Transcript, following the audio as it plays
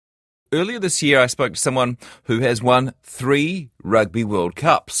Earlier this year, I spoke to someone who has won 3 Rugby World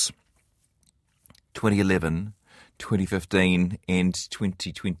Cups: 2011, 2015 and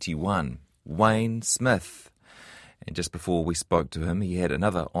 2021. Wayne Smith. And just before we spoke to him, he had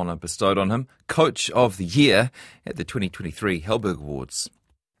another honour bestowed on him, Coach of the Year at the 2023 Halberg Awards.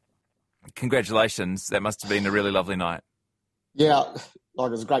 Congratulations. That must have been a really lovely night. Yeah, like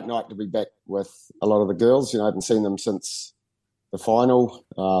it was a great night to be back with a lot of the girls. I hadn't seen them since the final.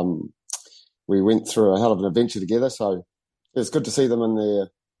 We went through a hell of an adventure together, so it was good to see them in their,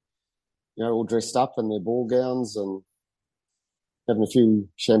 all dressed up in their ball gowns and having a few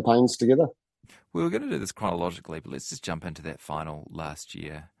champagnes together. We were going to do this chronologically, but let's just jump into that final last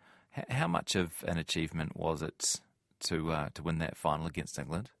year. How much of an achievement was it to win that final against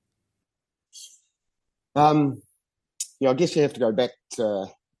England? I guess you have to go back to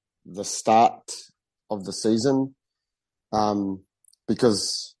the start of the season,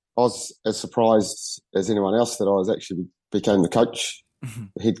 because I was as surprised as anyone else that I was actually became the coach,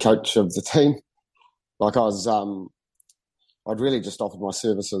 the head coach of the team. Like I'd really just offered my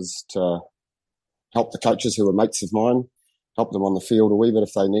services to help the coaches who were mates of mine, help them on the field a wee bit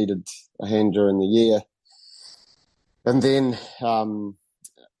if they needed a hand during the year. And then, a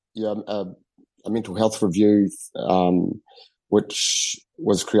mental health review, which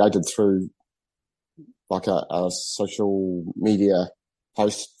was created through like a social media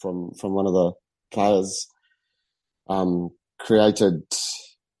post from one of the players, created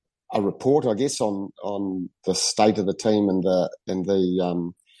a report, I guess, on the state of the team and the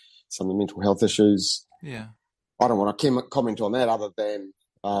some of the mental health issues. Yeah. I don't want to comment on that other than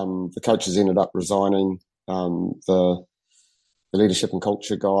the coaches ended up resigning. The leadership and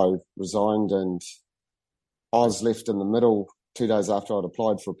culture guy resigned, and I was left in the middle 2 days after I'd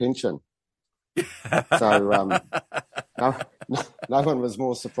applied for a pension. So no one was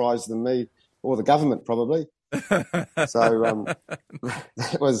more surprised than me, or the government probably. So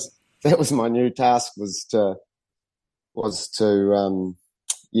that was my new task, was to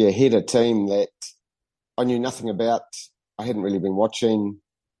head a team that I knew nothing about. I hadn't really been watching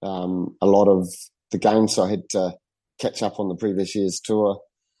a lot of the games, so I had to catch up on the previous year's tour.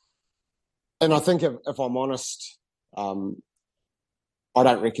 And I think if I'm honest, I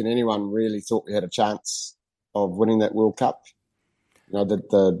don't reckon anyone really thought we had a chance of winning that World Cup.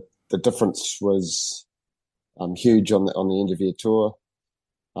 The difference was huge on the end of year tour.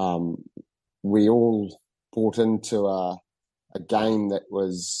 We all bought into a game that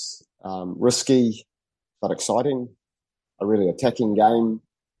was risky but exciting, a really attacking game,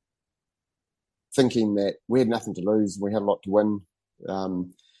 thinking that we had nothing to lose, we had a lot to win.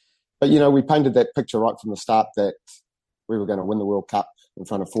 But we painted that picture right from the start that we were going to win the World Cup in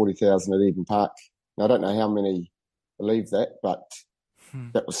front of 40,000 at Eden Park. Now, I don't know how many believe that, but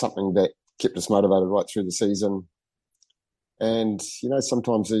that was something that kept us motivated right through the season. And,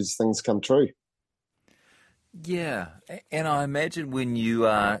 sometimes these things come true. Yeah, and I imagine when you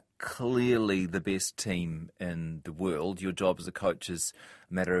are clearly the best team in the world, your job as a coach is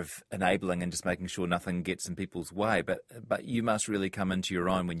a matter of enabling and just making sure nothing gets in people's way. But you must really come into your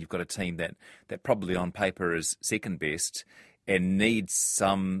own when you've got a team that probably on paper is second best and needs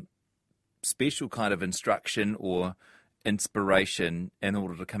some special kind of instruction or inspiration in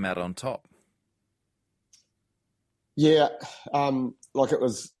order to come out on top. Yeah, it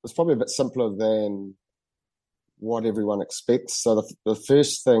was probably a bit simpler than what everyone expects. So the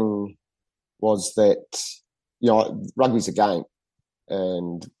first thing was that, rugby's a game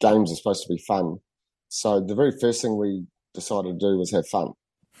and games are supposed to be fun. So the very first thing we decided to do was have fun.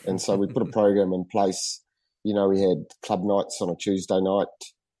 And so we put a program in place. We had club nights on a Tuesday night.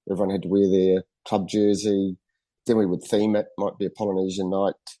 Everyone had to wear their club jersey. Then we would theme it. Might be a Polynesian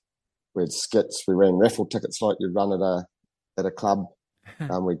night. We had skits. We ran raffle tickets like you'd run at a club.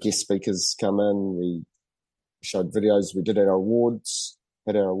 We had guest speakers come in. We showed videos. We did had our awards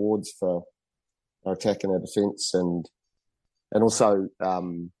for our attack and our defence, and also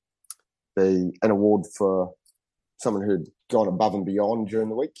an award for someone who'd gone above and beyond during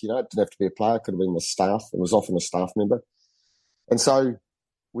the week. It didn't have to be a player; it could have been the staff. It was often a staff member, and so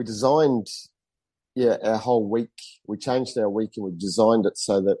we designed, our whole week. We changed our week and we designed it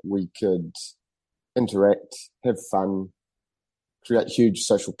so that we could interact, have fun, create huge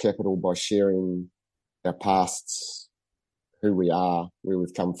social capital by sharing our pasts, who we are, where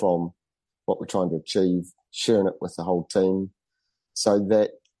we've come from, what we're trying to achieve, sharing it with the whole team so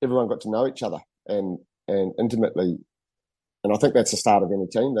that everyone got to know each other and intimately. And I think that's the start of any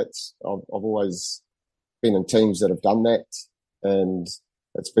team. I've always been in teams that have done that, and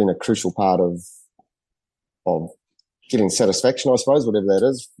it's been a crucial part of getting satisfaction, I suppose, whatever that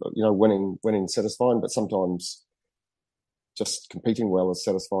is. Winning satisfying, but sometimes just competing well is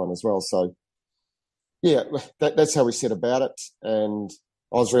satisfying as well. So, yeah, that's how we set about it. And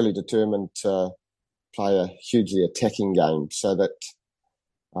I was really determined to play a hugely attacking game so that,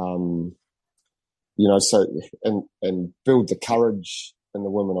 and build the courage in the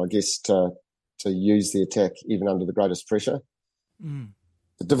women, I guess, to use the attack even under the greatest pressure.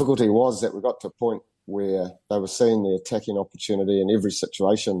 The difficulty was that we got to a point where they were seeing the attacking opportunity in every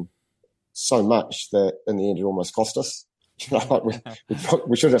situation so much that in the end it almost cost us. We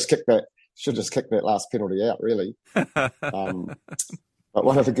should have just kicked that last penalty out, really. But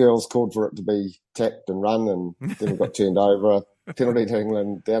one of the girls called for it to be tapped and run, and then we got turned over. Penalty to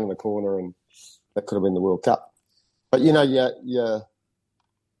England down in the corner, and that could have been the World Cup. But you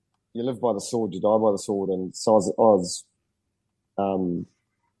live by the sword, you die by the sword, and so I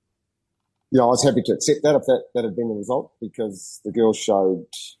was happy to accept that if that had been the result, because the girls showed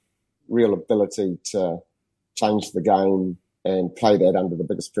real ability to change the game and play that under the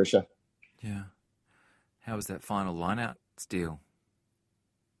biggest pressure. Yeah. How was that final line-out, Steele?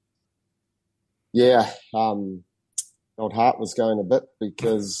 Yeah, old heart was going a bit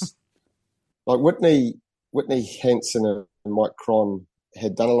because like Whitney Hanson and Mike Cron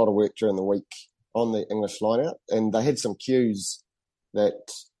had done a lot of work during the week on the English line-out, and they had some cues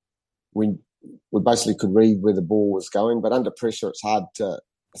that we basically could read where the ball was going, but under pressure it's hard to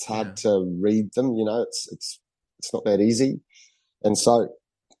read them. It's not that easy. And so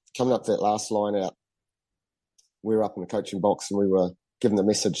coming up that last line-out, we were up in the coaching box and we were giving the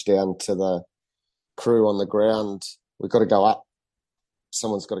message down to the crew on the ground: we've got to go up.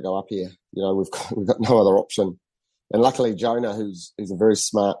 Someone's got to go up here. We've got no other option. And luckily Jonah, who's a very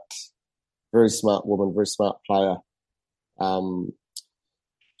smart woman, very smart player,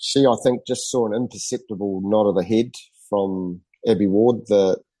 she, I think, just saw an imperceptible nod of the head from Abby Ward,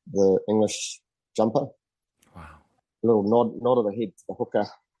 the English jumper. Wow. A little nod of the head to the hooker.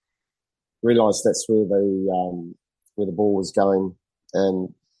 Realised that's where the ball was going,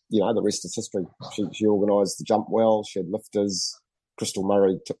 and the rest is history. She organised the jump well. She had lifters. Crystal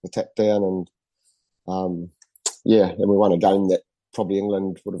Murray took the tap down, and and we won a game that probably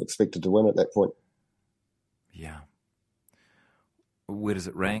England would have expected to win at that point. Yeah. Where does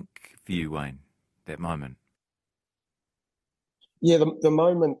it rank for you, Wayne, that moment? Yeah, the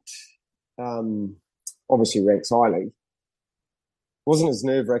moment obviously ranks highly. Wasn't as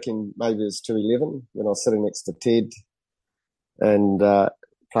nerve-wracking maybe as 2-11 when I was sitting next to Ted and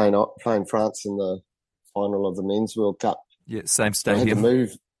playing France in the final of the Men's World Cup. Yeah, same stadium. I had to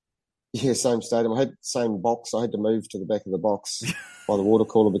move. Yeah, same stadium. I had the same box. I had to move to the back of the box by the water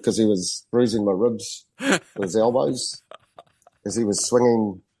cooler because he was bruising my ribs with his elbows as he was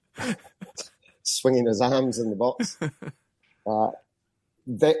swinging his arms in the box.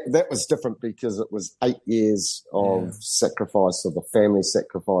 That was different because it was 8 years of sacrifice, of the family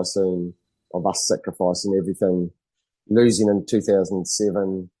sacrificing, of us sacrificing everything, losing in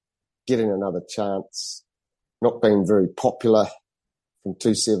 2007, getting another chance, not being very popular from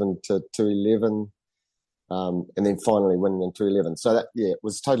 2007 to 2011, and then finally winning in 2011. So it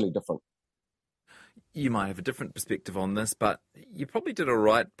was totally different. You might have a different perspective on this, but you probably did all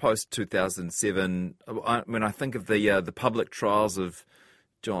right post 2007. When I think of the public trials of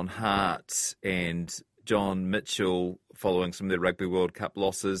John Hart and John Mitchell following some of their Rugby World Cup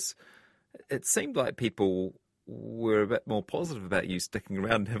losses, it seemed like people were a bit more positive about you sticking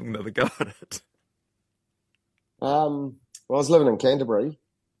around and having another go at it. Well, I was living in Canterbury.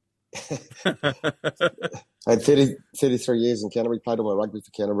 I had 33 years in Canterbury, played all my rugby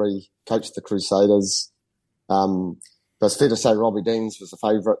for Canterbury, coached the Crusaders. But it's fair to say Robbie Deans was the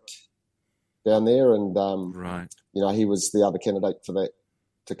favourite down there, and right. He was the other candidate for that,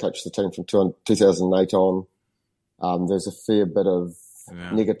 to coach the team from 2008 on. There's a fair bit of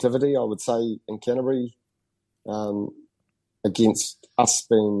negativity, I would say, in Canterbury against us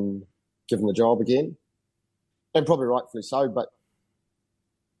being given the job again, and probably rightfully so. But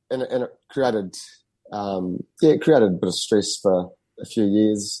and it created a bit of stress for a few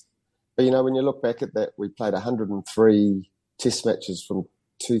years. But when you look back at that, we played 103 Test matches from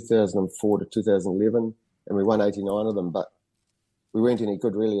 2004 to 2011, and we won 89 of them. But we weren't any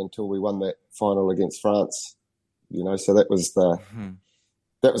good really until we won that final against France. So that was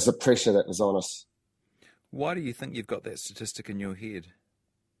the pressure that was on us. Why do you think you've got that statistic in your head?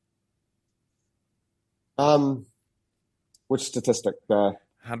 Which statistic?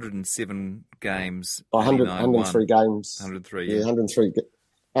 107 games. 103 games. 103, yeah. 103.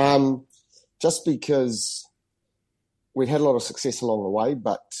 Just because we had a lot of success along the way,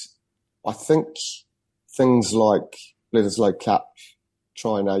 but I think things like Bledisloe Cup,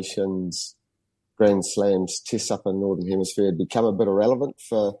 Tri-Nations, Grand Slams, tests up in the Northern Hemisphere had become a bit irrelevant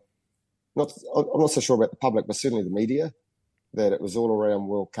for, I'm not so sure about the public, but certainly the media, that it was all around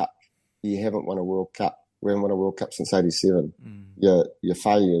World Cup. You haven't won a World Cup. We haven't won a World Cup since '87. Your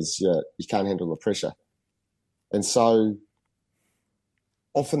failures, you can't handle the pressure. And so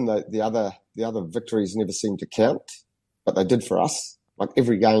often the other victories never seem to count, but they did for us. Like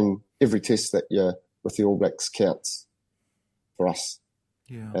every game, every test that you're with the All Blacks counts for us.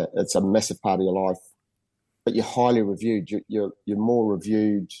 Yeah. It's a massive part of your life, but you're highly reviewed. You're more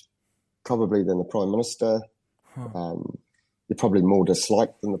reviewed probably than the Prime Minister. You're probably more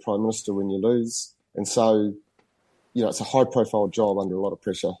disliked than the Prime Minister when you lose. And so, it's a high-profile job under a lot of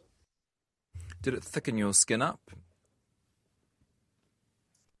pressure. Did it thicken your skin up?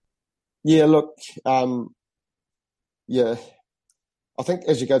 Yeah, look, I think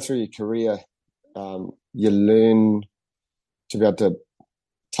as you go through your career, you learn to be able to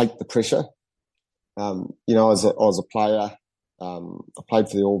take the pressure. I was a player. I played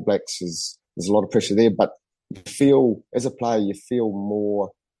for the All Blacks. There's a lot of pressure there, but as a player, you feel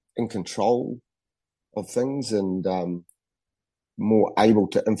more in control of things and more able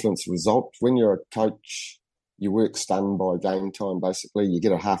to influence the result. When you're a coach, your work's done by game time, basically. You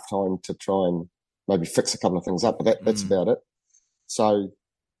get a half time to try and maybe fix a couple of things up, but that's about it. So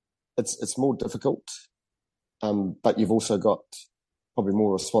it's more difficult, but you've also got probably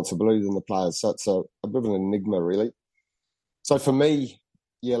more responsibility than the players. So it's a bit of an enigma, really. So for me,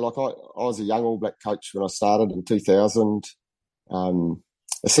 I was a young All Black coach when I started in 2000.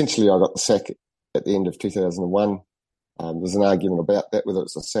 Essentially, I got the sack at the end of 2001. There's an argument about that, whether it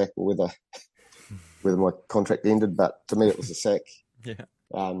was a sack or whether my contract ended, but to me it was a sack. Yeah.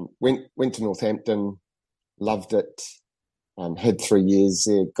 Went to Northampton, loved it, had 3 years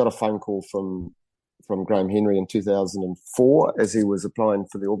there, got a phone call from Graham Henry in 2004 as he was applying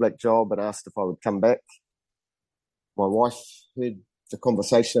for the All Black job and asked if I would come back. My wife heard the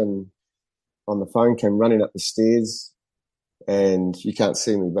conversation on the phone, came running up the stairs, and you can't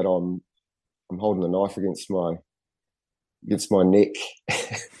see me, but I'm holding a knife against my neck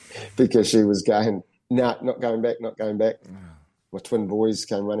because she was going, "No, not going back, not going back." My twin boys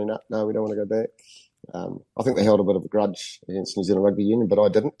came running up, "No, we don't want to go back." I think they held a bit of a grudge against New Zealand Rugby Union, but I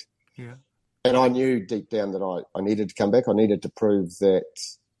didn't. Yeah. And I knew deep down that I needed to come back. I needed to prove that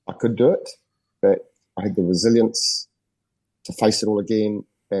I could do it, that I had the resilience to face it all again,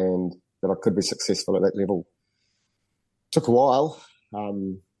 and that I could be successful at that level. Took a while,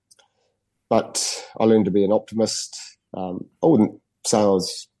 but I learned to be an optimist. I wouldn't say I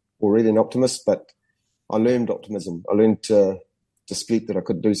was already an optimist, but I learned optimism. I learned to dispute that I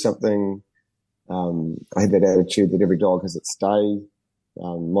could do something. I had that attitude that every dog has its day.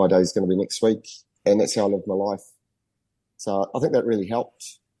 My day is going to be next week, and that's how I live my life. So I think that really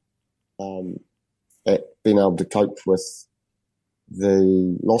helped at being able to cope with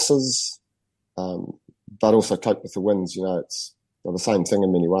the losses, but also cope with the wins. It's the same thing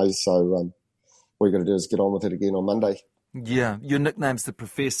in many ways. So what you've got to do is get on with it again on Monday. Yeah, your nickname's the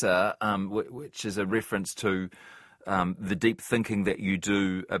Professor, which is a reference to the deep thinking that you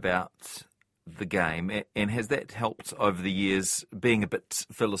do about the game. And has that helped over the years, being a bit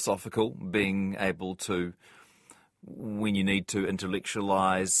philosophical, being able to, when you need to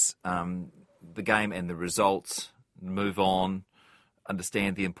intellectualise the game and the results, move on,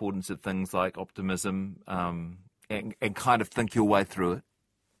 understand the importance of things like optimism, and kind of think your way through it?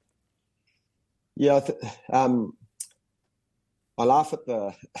 Yeah, I laugh at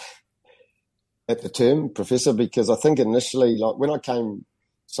the term Professor, because I think initially, like when I came,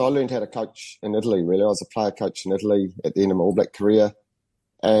 so I learned how to coach in Italy, really. I was a player coach in Italy at the end of my All Black career,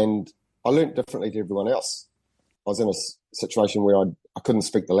 and I learned differently to everyone else. I was in a situation where I couldn't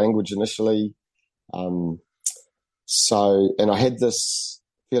speak the language initially. And I had this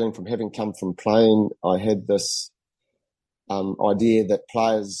feeling from having come from playing, I had this idea that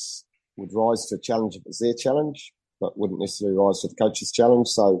players would rise to a challenge if it was their challenge, but wouldn't necessarily rise to the coach's challenge.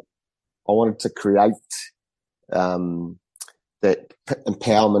 So I wanted to create that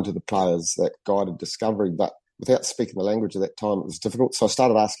empowerment of the players, that guided discovery. But without speaking the language at that time, it was difficult. So I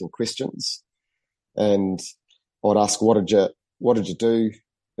started asking questions, and I'd ask, "What did you do?"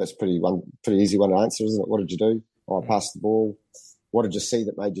 That's pretty easy one to answer, isn't it? What did you do? Oh, I passed the ball. What did you see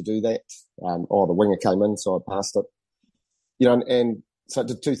that made you do that? The winger came in, so I passed it. And so it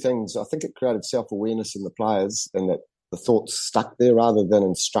did two things. I think it created self-awareness in the players, and that the thoughts stuck there rather than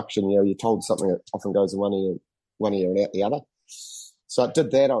instruction. You're told something that often goes in one ear and out the other. So it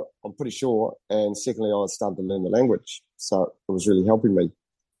did that, I'm pretty sure. And secondly, I started to learn the language. So it was really helping me,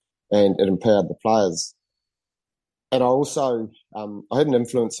 and it empowered the players. And I also, I had an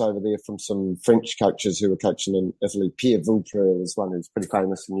influence over there from some French coaches who were coaching in Italy. Pierre Villepre was one who's pretty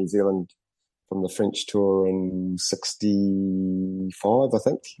famous in New Zealand from the French tour in 65, I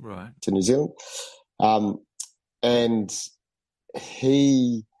think, Right. to New Zealand. And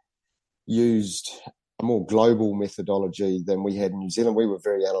he used a more global methodology than we had in New Zealand. We were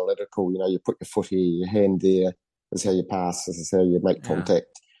very analytical. You put your foot here, your hand there. This is how you pass. This is how you make contact.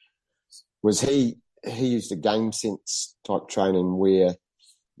 Was he used a game sense type training where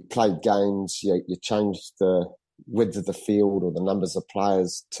you played games, you changed the width of the field or the numbers of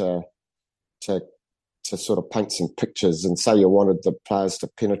players to sort of paint some pictures, and say you wanted the players to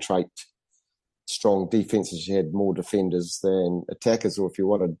penetrate strong defences, you had more defenders than attackers, or if you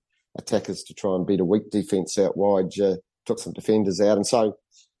wanted attackers to try and beat a weak defence out wide, you took some defenders out. And so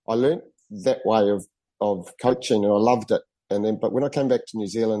I learnt that way of coaching, and I loved it. But when I came back to New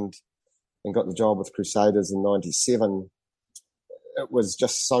Zealand and got the job with Crusaders in 97, it was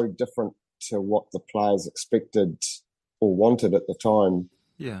just so different to what the players expected or wanted at the time.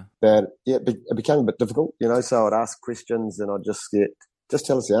 Yeah. That it became a bit difficult, so I'd ask questions and I'd just just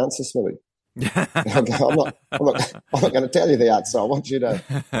tell us the answer, Smithy. I'm not going to tell you the answer. I want you to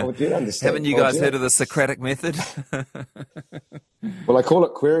understand. Haven't you guys heard of the Socratic method? Well, they call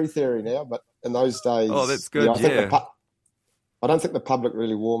it query theory now, but in those days, oh, that's good. I don't think the public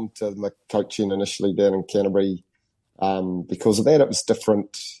really warmed to my coaching initially down in Canterbury because of that. It was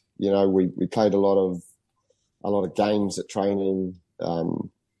different. We played a lot of games at training,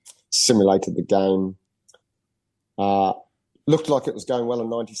 simulated the game. Looked like it was going well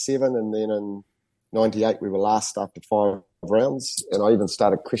in 97, and then in 98 we were last after 5 rounds, and I even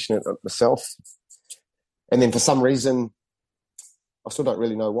started questioning it myself. And then for some reason, I still don't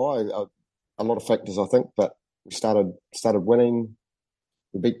really know why, a lot of factors I think, but we started winning.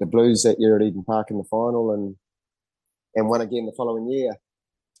 We beat the Blues that year at Eden Park in the final, and won again the following year.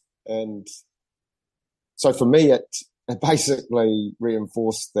 And so for me, it basically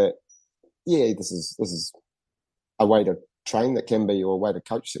reinforced that, this is a way to train that can be, or a way to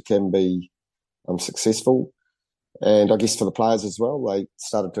coach that can be successful. And I guess for the players as well, they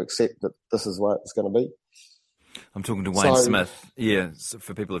started to accept that this is what it's going to be. I'm talking to Wayne Smith. Yeah, so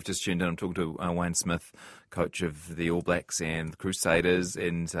for people who've just tuned in, I'm talking to Wayne Smith, coach of the All Blacks and the Crusaders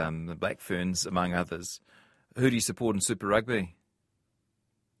and the Black Ferns, among others. Who do you support in Super Rugby?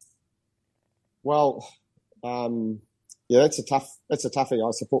 Well, that's a toughie.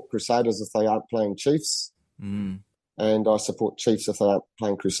 I support Crusaders if they aren't playing Chiefs. And I support Chiefs if they aren't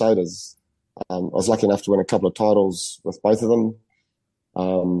playing Crusaders. I was lucky enough to win a couple of titles with both of them.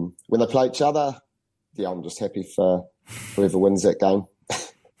 When they play each other, I'm just happy for whoever wins that game.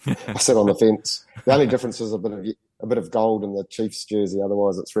 I sit on the fence. The only difference is a bit of gold in the Chiefs jersey.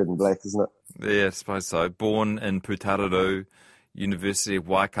 Otherwise, it's red and black, isn't it? Yeah, I suppose so. Born in Putaruru, University of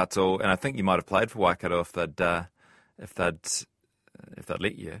Waikato, and I think you might have played for Waikato if they'd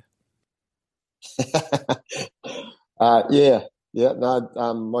let you. My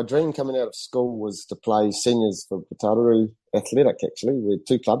dream coming out of school was to play seniors for Putaruru Athletic, actually. We had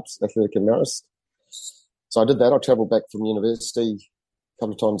 2 clubs, Athletic and Marist. So I did that. I travelled back from university a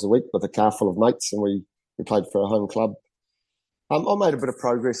couple of times a week with a car full of mates, and we played for a home club. I made a bit of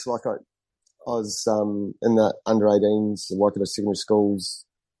progress. Like I was in the under-18s, the Waikato secondary schools,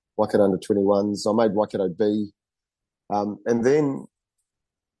 Waikato under-21s. I made Waikato B. And then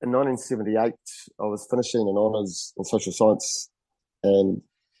in 1978, I was finishing an honours in social science, and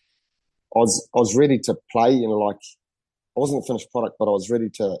I was ready to play. I wasn't a finished product, but I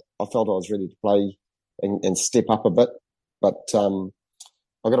felt I was ready to play and step up a bit. But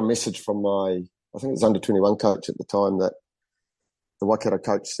I got a message from I think it was under-21 coach at the time, that the Waikato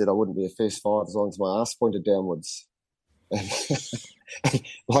coach said I wouldn't be a first 5 as long as my ass pointed downwards. He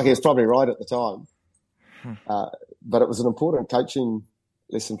was probably right at the time. But it was an important coaching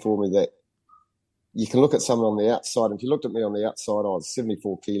lesson for me that you can look at someone on the outside. And if you looked at me on the outside, I was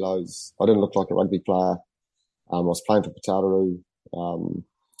 74 kilos. I didn't look like a rugby player. I was playing for Putaruru.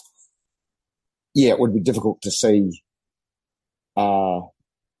 It would be difficult to see, a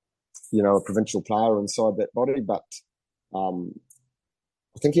provincial player inside that body. But I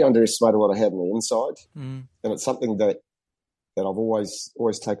think he underestimated what I had on the inside. And it's something that I've always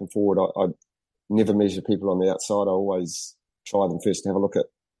taken forward. I never measure people on the outside. I always try them first to have a look at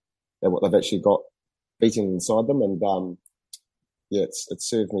what they've actually got beating inside them. And it's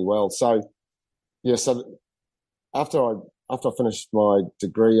served me well. So after I finished my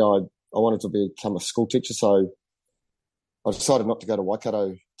degree, I wanted to become a school teacher. So I decided not to go to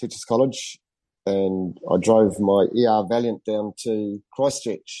Waikato Teachers College, and I drove my ER Valiant down to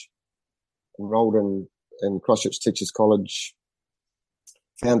Christchurch, enrolled in in Christchurch Teachers College.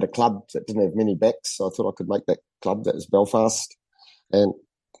 Found a club that didn't have many backs, so I thought I could make that club. That was Belfast. And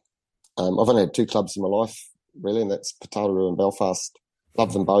I've only had two clubs in my life, really, and that's Pataru and Belfast.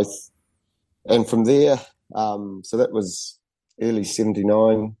 Love them both. And from there, so that was early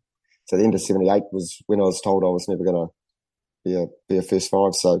 79. So the end of 78 was when I was told I was never going to be a first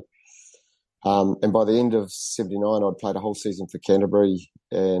five. So, and by the end of 79, I'd played a whole season for Canterbury,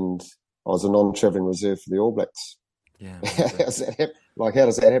 and I was a non-travelling reserve for the All Blacks. Yeah. How does that happen? How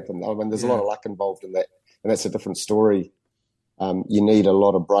does that happen? I mean, there's a lot of luck involved in that, and that's a different story. You need a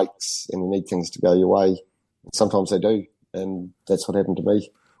lot of breaks, and you need things to go your way. Sometimes they do, and that's what happened to me.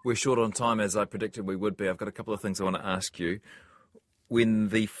 We're short on time, as I predicted we would be. I've got a couple of things I want to ask you. When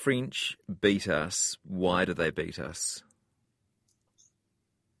the French beat us, why do they beat us?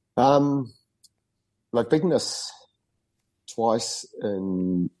 Beating us twice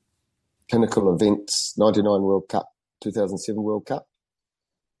in pinnacle events, 99 World Cup, 2007 World Cup.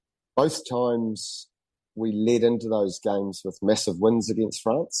 Both times we led into those games with massive wins against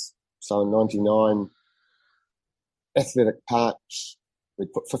France. So in 99, Athletic Park, we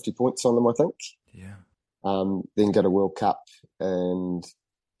put 50 points on them, I think. Yeah. Then go to World Cup and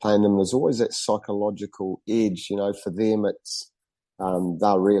playing them. There's always that psychological edge, for them it's,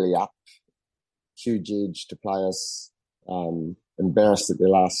 they're really up. Huge edge to play us, embarrassed at their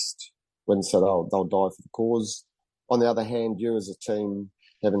last win, so they'll die for the cause. On the other hand, you as a team,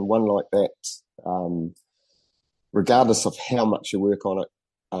 having one like that, regardless of how much you work on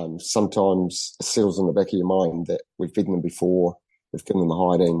it, sometimes it settles in the back of your mind that we've beaten them before, we've given them a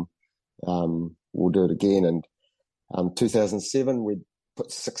hiding, we'll do it again. And 2007, we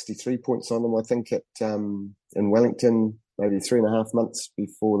put 63 points on them, I think, in Wellington, maybe 3.5 months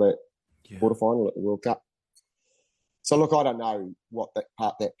before that quarterfinal at the World Cup. So look, I don't know what that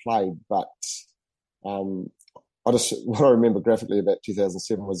part that played, but what I remember graphically about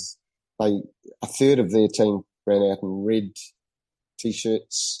 2007 was a third of their team ran out in red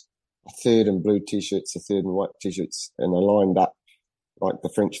t-shirts, a third in blue t-shirts, a third in white t-shirts, and they lined up like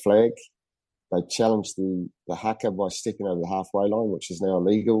the French flag. They challenged the haka by stepping over the halfway line, which is now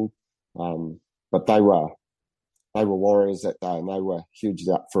illegal. But they were warriors that day, and they were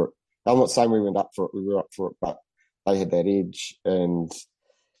hugely up for it. I'm not saying we went up for it, we were up for it, but they had that edge, and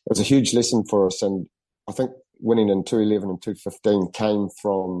it was a huge lesson for us. And I think winning in 211 and 215 came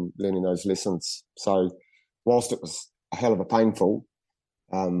from learning those lessons. So whilst it was a hell of a painful,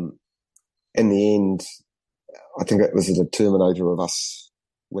 in the end, I think it was a determinator of us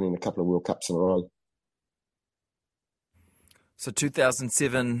winning a couple of World Cups in a row. So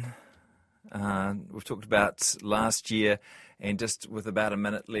 2007, we've talked about last year, and just with about a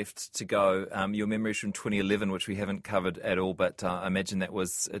minute left to go, your memories from 2011, which we haven't covered at all, but I imagine that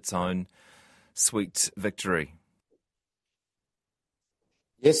was its own sweet victory.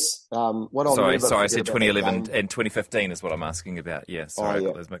 Yes. Sorry, I said 2011 and 2015 is what I'm asking about. Yeah, sorry, I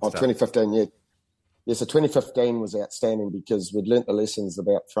got those mixed up. 2015, yeah. Yeah, so 2015 was outstanding because we'd learnt the lessons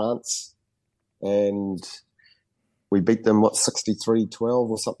about France, and we beat them, 63-12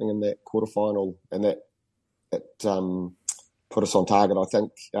 or something in that quarterfinal, and that put us on target, I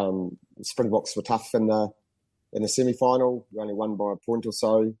think. Springboks were tough in the semi-final. We only won by a point or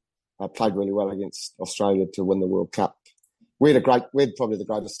so. Played really well against Australia to win the World Cup. We had probably the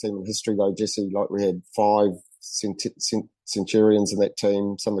greatest team in history, though, Jesse. Like, we had 5 Centurions in that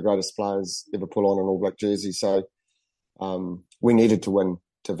team, some of the greatest players ever pull on an All Black jersey. So we needed to win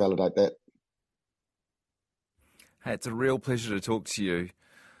to validate that. Hey, it's a real pleasure to talk to you.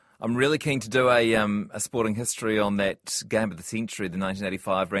 I'm really keen to do a sporting history on that game of the century, the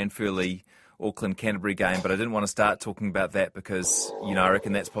 1985 Ranfurly Auckland Canterbury game, but I didn't want to start talking about that because, I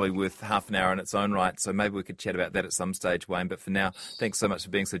reckon that's probably worth half an hour in its own right. So maybe we could chat about that at some stage, Wayne. But for now, thanks so much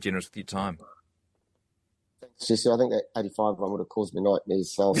for being so generous with your time. Thanks, Jesse. I think that 85 one would have caused me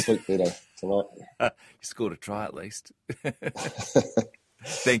nightmares, so I'll sleep better tonight. You scored a try at least.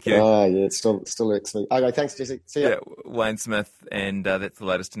 Thank you. Yeah, it still irks me. Okay, thanks, Jesse. See ya. Yeah, Wayne Smith, and that's the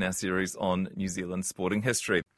latest in our series on New Zealand sporting history.